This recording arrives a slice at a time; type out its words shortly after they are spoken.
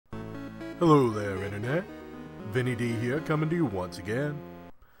Hello there, Internet. Vinny D here, coming to you once again.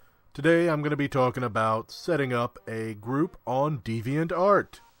 Today I'm going to be talking about setting up a group on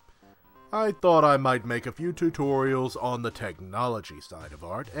Deviantart. I thought I might make a few tutorials on the technology side of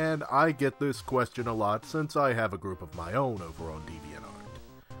art, and I get this question a lot since I have a group of my own over on Deviantart.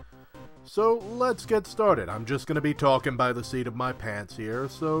 So let's get started. I'm just going to be talking by the seat of my pants here,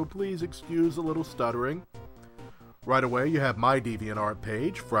 so please excuse a little stuttering. Right away, you have my DeviantArt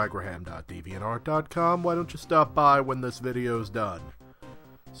page, fragraham.deviantart.com. Why don't you stop by when this video's done?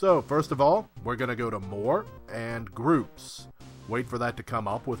 So, first of all, we're going to go to More and Groups. Wait for that to come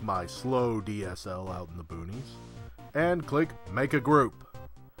up with my slow DSL out in the boonies. And click Make a Group.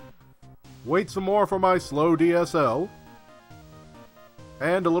 Wait some more for my slow DSL.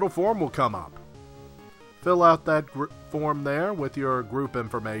 And a little form will come up. Fill out that form there with your group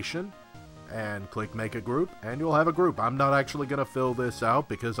information. And click Make a Group, and you'll have a group. I'm not actually going to fill this out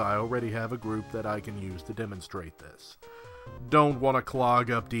because I already have a group that I can use to demonstrate this. Don't want to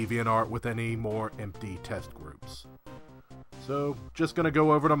clog up DeviantArt with any more empty test groups. So, just going to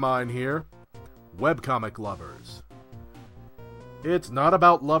go over to mine here. Webcomic lovers. It's not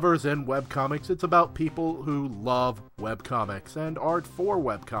about lovers in webcomics, it's about people who love webcomics and art for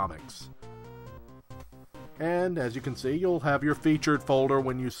webcomics. And as you can see, you'll have your featured folder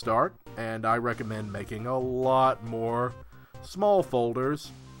when you start, and I recommend making a lot more small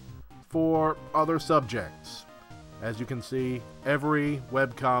folders for other subjects. As you can see, every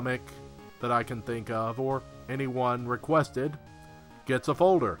webcomic that I can think of, or anyone requested, gets a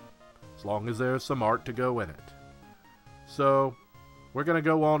folder, as long as there's some art to go in it. So, we're going to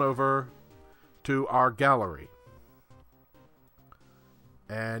go on over to our gallery.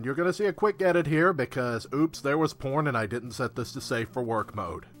 And you're going to see a quick edit here because, oops, there was porn and I didn't set this to Safe for Work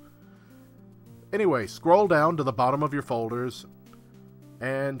mode. Anyway, scroll down to the bottom of your folders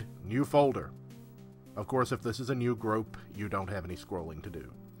and New Folder. Of course, if this is a new group, you don't have any scrolling to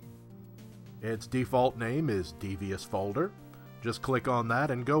do. Its default name is Devious Folder. Just click on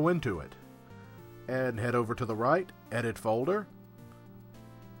that and go into it. And head over to the right, Edit Folder.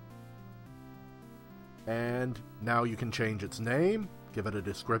 And now you can change its name. Give it a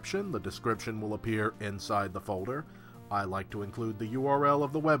description. The description will appear inside the folder. I like to include the URL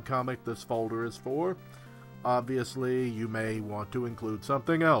of the webcomic this folder is for. Obviously, you may want to include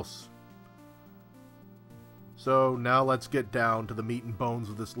something else. So now let's get down to the meat and bones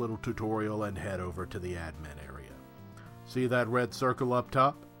of this little tutorial and head over to the admin area. See that red circle up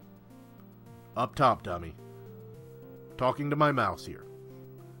top? Up top, dummy. Talking to my mouse here.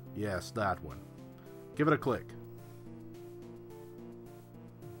 Yes, that one. Give it a click.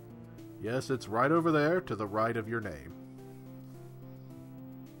 Yes, it's right over there to the right of your name.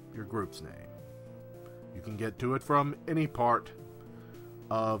 Your group's name. You can get to it from any part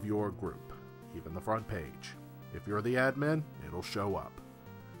of your group, even the front page. If you're the admin, it'll show up.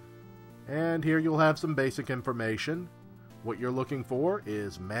 And here you'll have some basic information. What you're looking for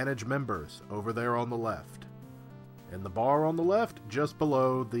is Manage Members over there on the left. In the bar on the left, just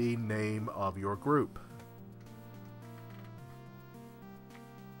below the name of your group.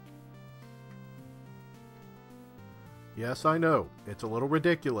 Yes, I know, it's a little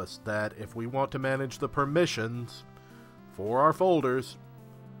ridiculous that if we want to manage the permissions for our folders,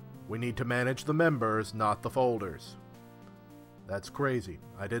 we need to manage the members, not the folders. That's crazy.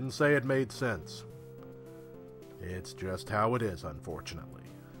 I didn't say it made sense. It's just how it is, unfortunately.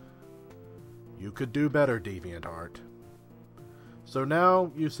 You could do better, DeviantArt. So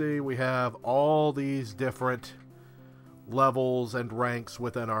now, you see, we have all these different levels and ranks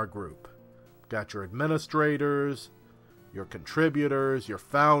within our group. Got your administrators, your contributors, your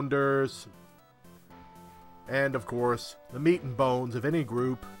founders, and of course, the meat and bones of any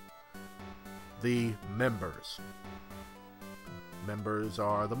group, the members. Members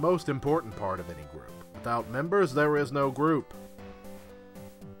are the most important part of any group. Without members, there is no group.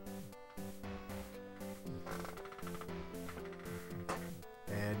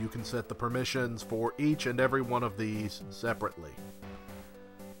 And you can set the permissions for each and every one of these separately.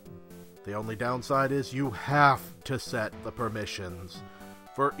 The only downside is you have to set the permissions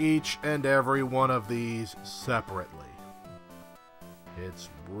for each and every one of these separately. It's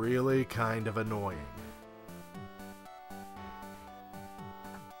really kind of annoying.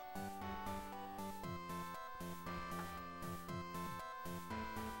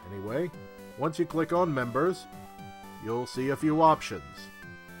 Anyway, once you click on Members, you'll see a few options.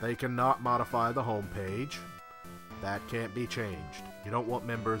 They cannot modify the home page. That can't be changed. You don't want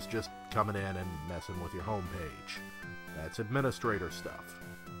members just coming in and messing with your home page. That's administrator stuff.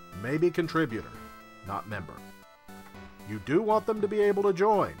 Maybe contributor, not member. You do want them to be able to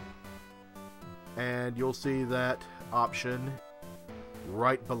join. and you'll see that option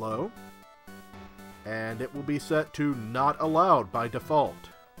right below, and it will be set to not allowed by default.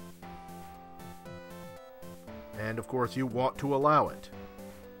 And of course you want to allow it.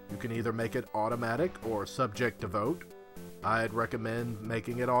 You can either make it automatic or subject to vote. I'd recommend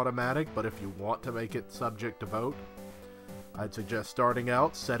making it automatic, but if you want to make it subject to vote, I'd suggest starting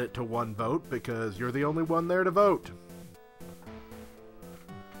out, set it to 1 vote, because you're the only one there to vote.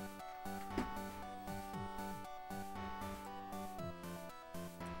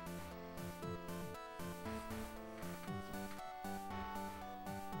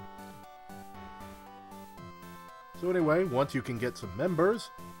 So anyway, once you can get some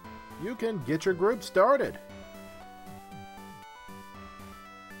members, you can get your group started.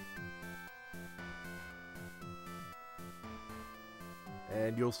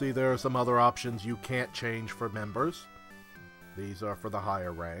 And you'll see there are some other options you can't change for members. These are for the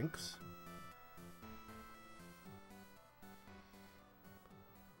higher ranks.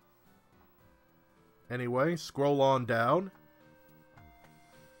 Anyway, scroll on down.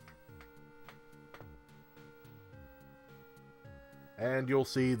 And you'll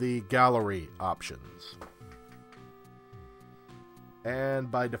see the gallery options.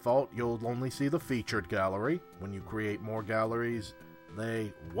 And by default, you'll only see the featured gallery. When you create more galleries,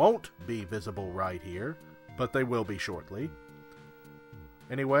 they won't be visible right here, but they will be shortly.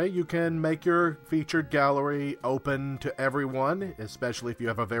 Anyway, you can make your featured gallery open to everyone, especially if you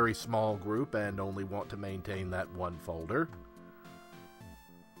have a very small group and only want to maintain that one folder.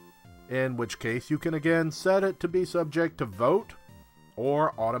 In which case, you can again set it to be subject to vote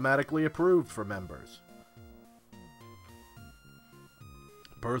or automatically approved for members.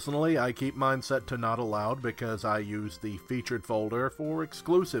 Personally, I keep mine set to not allowed because I use the featured folder for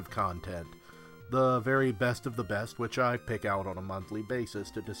exclusive content, the very best of the best, which I pick out on a monthly basis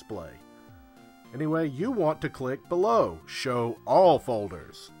to display. Anyway, you want to click below, Show All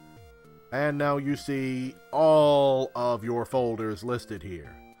Folders. And now you see all of your folders listed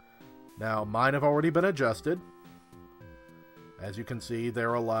here. Now, mine have already been adjusted. As you can see,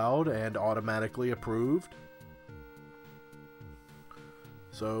 they're allowed and automatically approved.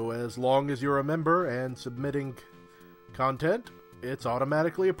 So as long as you're a member and submitting content, it's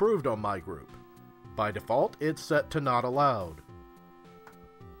automatically approved on my group. By default, it's set to not allowed.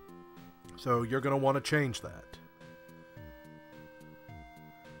 So you're going to want to change that.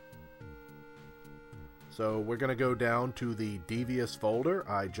 So we're going to go down to the devious folder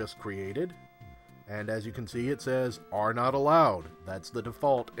I just created. And as you can see, it says, are not allowed. That's the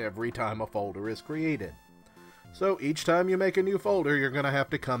default every time a folder is created. So each time you make a new folder, you're going to have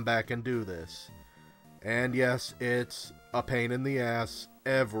to come back and do this. And yes, it's a pain in the ass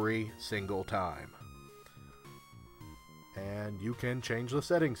every single time. And you can change the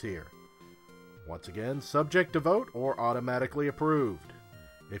settings here. Once again, subject to vote or automatically approved.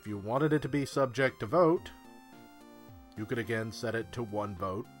 If you wanted it to be subject to vote, you could again set it to 1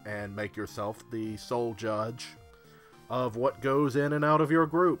 vote and make yourself the sole judge of what goes in and out of your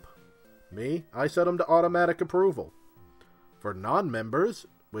group. Me, I set them to automatic approval. For non-members,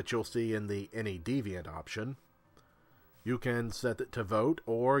 which you'll see in the Any Deviant option, you can set it to vote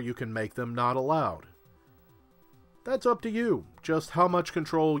or you can make them not allowed. That's up to you, just how much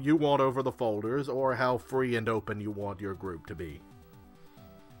control you want over the folders or how free and open you want your group to be.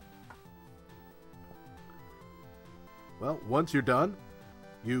 Well, once you're done,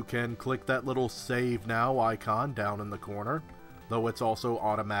 you can click that little Save Now icon down in the corner, though it's also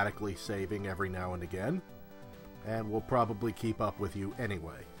automatically saving every now and again, and will probably keep up with you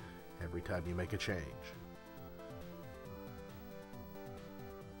anyway, every time you make a change.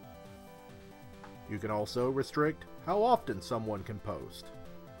 You can also restrict how often someone can post,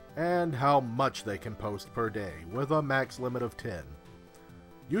 and how much they can post per day, with a max limit of 10.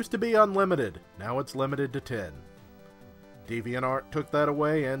 Used to be unlimited, now it's limited to 10. Deviantart took that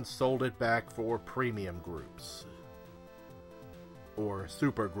away and sold it back for premium groups. Or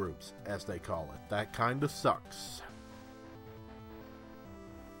super groups, as they call it. That kinda sucks.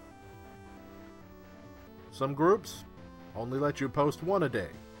 Some groups only let you post 1 a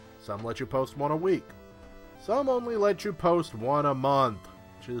day. Some let you post 1 a week. Some only let you post 1 a month,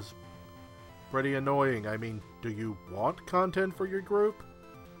 which is pretty annoying. I mean, do you want content for your group?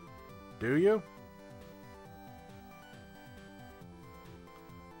 Do you?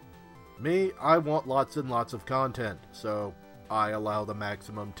 Me, I want lots and lots of content, so I allow the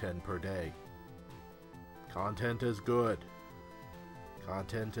maximum 10 per day. Content is good.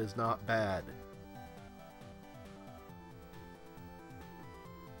 Content is not bad.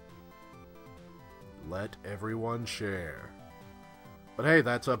 Let everyone share. But hey,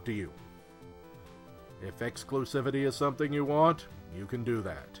 that's up to you. If exclusivity is something you want, you can do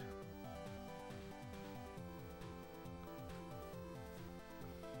that.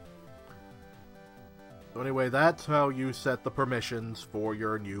 So anyway, that's how you set the permissions for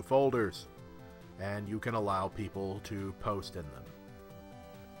your new folders. And you can allow people to post in them.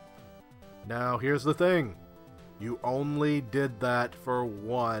 Now, here's the thing. You only did that for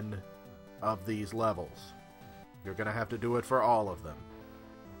one of these levels. You're going to have to do it for all of them.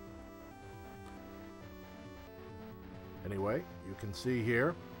 Anyway, you can see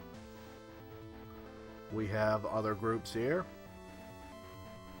here, we have other groups here.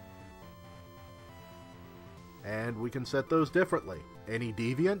 And we can set those differently. Any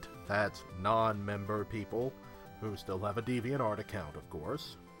Deviant, that's non-member people who still have a Deviantart account, of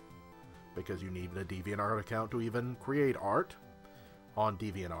course. Because you need a Deviantart account to even create art. On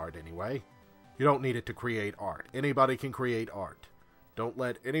Deviantart, anyway. You don't need it to create art. Anybody can create art. Don't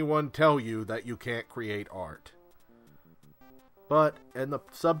let anyone tell you that you can't create art. But, in the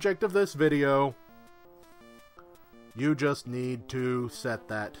subject of this video, you just need to set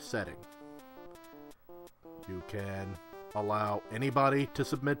that setting. You can allow anybody to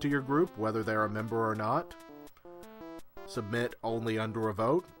submit to your group, whether they're a member or not. Submit only under a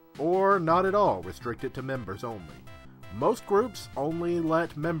vote, or not at all, restrict it to members only. Most groups only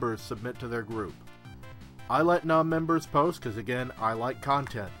let members submit to their group. I let non-members post because, again, I like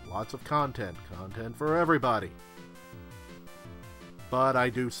content. Lots of content. Content for everybody. But I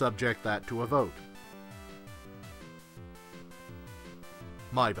do subject that to a vote.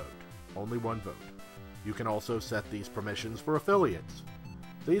 My vote. Only one vote. You can also set these permissions for affiliates.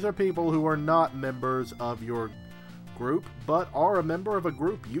 These are people who are not members of your group, but are a member of a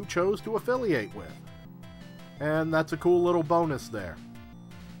group you chose to affiliate with. And that's a cool little bonus there.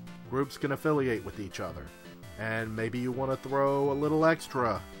 Groups can affiliate with each other. And maybe you want to throw a little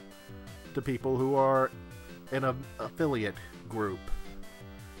extra to people who are in an affiliate group.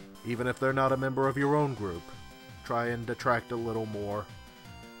 Even if they're not a member of your own group. Try and attract a little more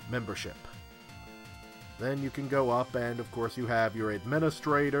membership. Then you can go up and, of course, you have your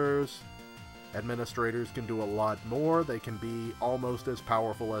administrators. Administrators can do a lot more. They can be almost as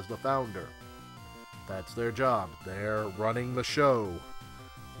powerful as the founder. That's their job. They're running the show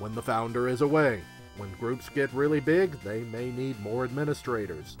when the founder is away. When groups get really big, they may need more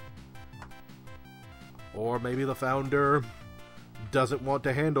administrators. Or maybe the founder doesn't want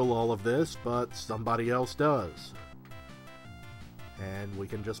to handle all of this, but somebody else does. And we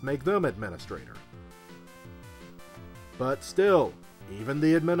can just make them administrator. But still, even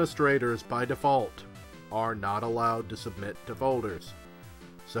the administrators by default are not allowed to submit to folders.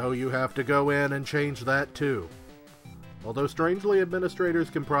 So you have to go in and change that too. Although strangely, administrators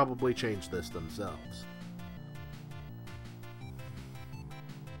can probably change this themselves.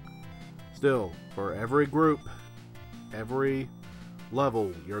 Still, for every group, every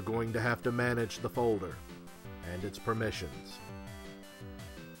level, you're going to have to manage the folder and its permissions.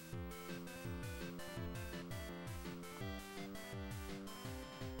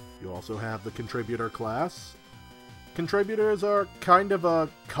 You also have the contributor class. Contributors are kind of a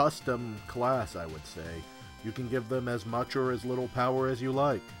custom class, I would say. You can give them as much or as little power as you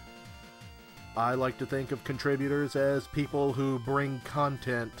like. I like to think of contributors as people who bring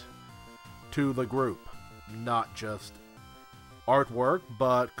content to the group. Not just artwork,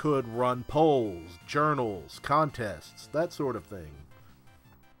 but could run polls, journals, contests, that sort of thing.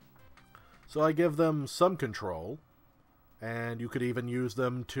 So I give them some control, and you could even use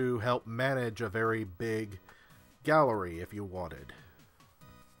them to help manage a very big gallery if you wanted.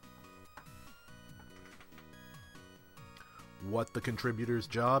 What the contributor's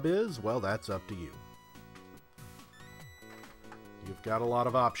job is, well, that's up to you. You've got a lot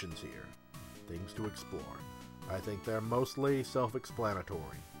of options here, things to explore. I think they're mostly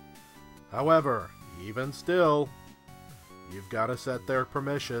self-explanatory. However, even still, you've got to set their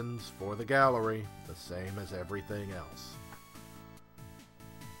permissions for the gallery the same as everything else.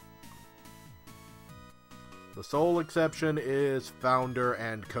 The sole exception is founder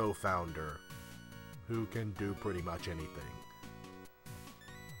and co-founder, who can do pretty much anything.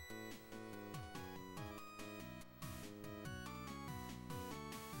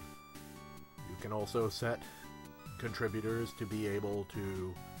 You can also set contributors to be able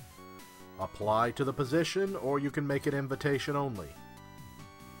to apply to the position, or you can make it invitation only.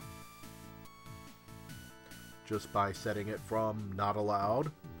 Just by setting it from not allowed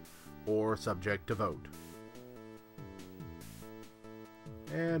or subject to vote.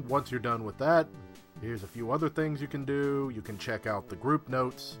 And once you're done with that, here's a few other things you can do. You can check out the group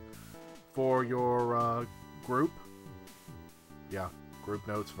notes for your group. Yeah, group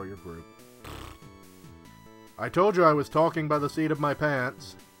notes for your group. I told you I was talking by the seat of my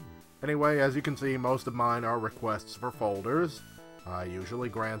pants. Anyway, as you can see, most of mine are requests for folders. I usually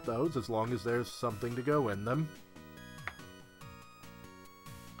grant those as long as there's something to go in them.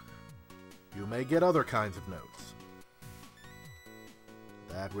 You may get other kinds of notes.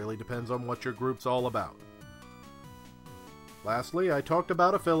 That really depends on what your group's all about. Lastly, I talked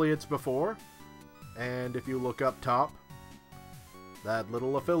about affiliates before, and if you look up top, that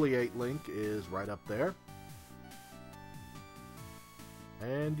little affiliate link is right up there.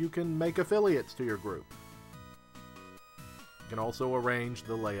 And you can make affiliates to your group. You can also arrange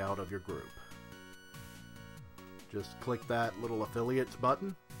the layout of your group. Just click that little affiliates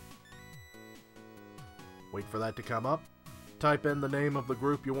button. Wait for that to come up. Type in the name of the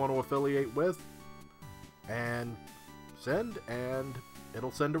group you want to affiliate with. And send, and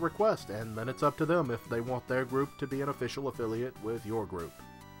it'll send a request. And then it's up to them if they want their group to be an official affiliate with your group.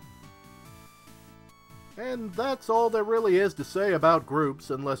 And that's all there really is to say about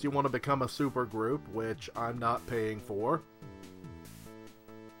groups, unless you want to become a super group, which I'm not paying for.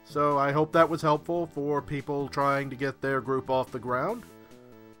 So I hope that was helpful for people trying to get their group off the ground.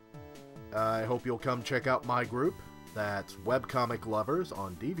 I hope you'll come check out my group. That's Webcomic Lovers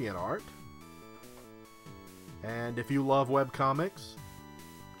on Deviantart. And if you love webcomics,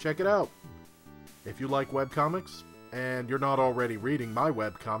 check it out. If you like webcomics, and you're not already reading my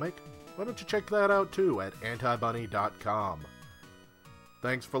webcomic, why don't you check that out too at antibunny.com.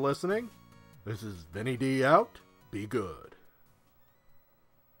 Thanks for listening. This is Vinny D out. Be good.